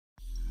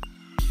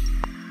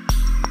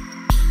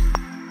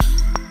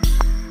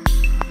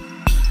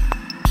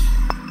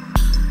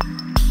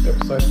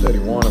episode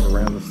 31 of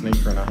Around the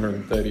Sneaker in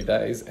 130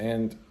 Days,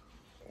 and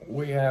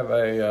we have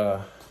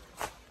a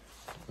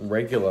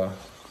irregular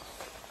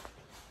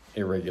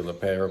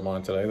pair of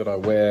mine today that I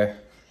wear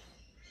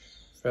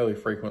fairly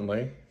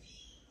frequently,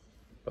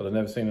 but I've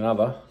never seen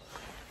another.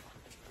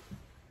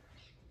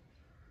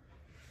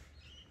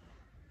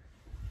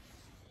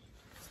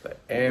 It's the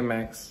Air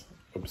Max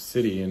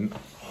Obsidian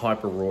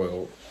Hyper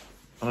Royal.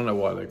 I don't know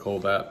why they call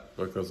that,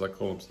 because I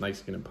call them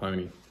snakeskin and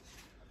pony.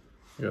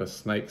 You got a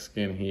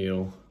snakeskin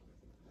heel,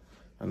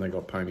 and they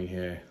got pony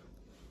hair.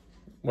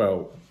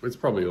 Well, it's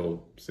probably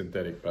all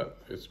synthetic,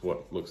 but it's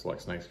what looks like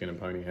snakeskin and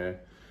pony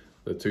hair.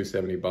 The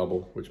 270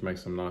 bubble, which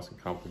makes them nice and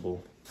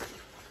comfortable.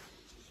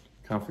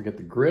 Can't forget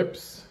the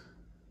grips.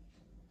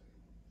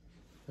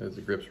 There's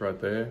the grips right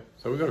there.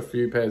 So we've got a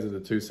few pairs of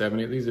the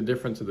 270. These are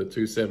different to the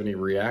 270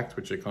 React,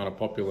 which are kind of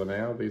popular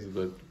now. These are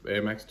the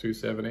Air Max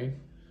 270.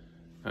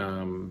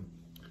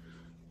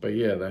 But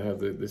yeah, they have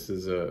this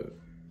is a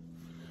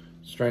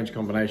strange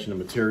combination of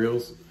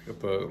materials. Got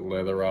the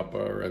leather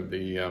upper and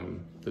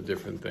the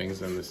different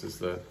things, and this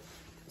is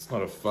it's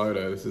not a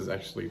photo, this is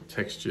actually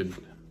textured.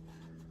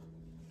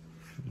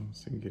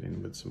 So you can get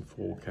in with some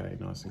 4K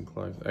nice and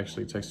close.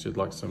 Actually textured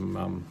like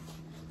some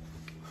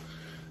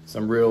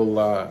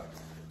real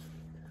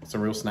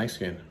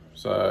snakeskin.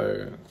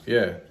 So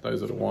yeah,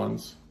 those are the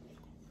ones.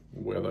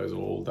 Wear those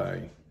all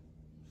day.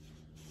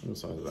 Look at the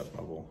size of that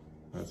bubble.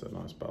 That's a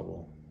nice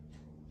bubble.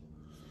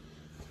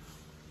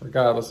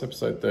 Regardless,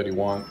 episode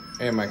 31,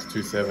 Air Max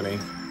 270.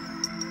 See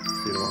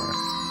you tomorrow.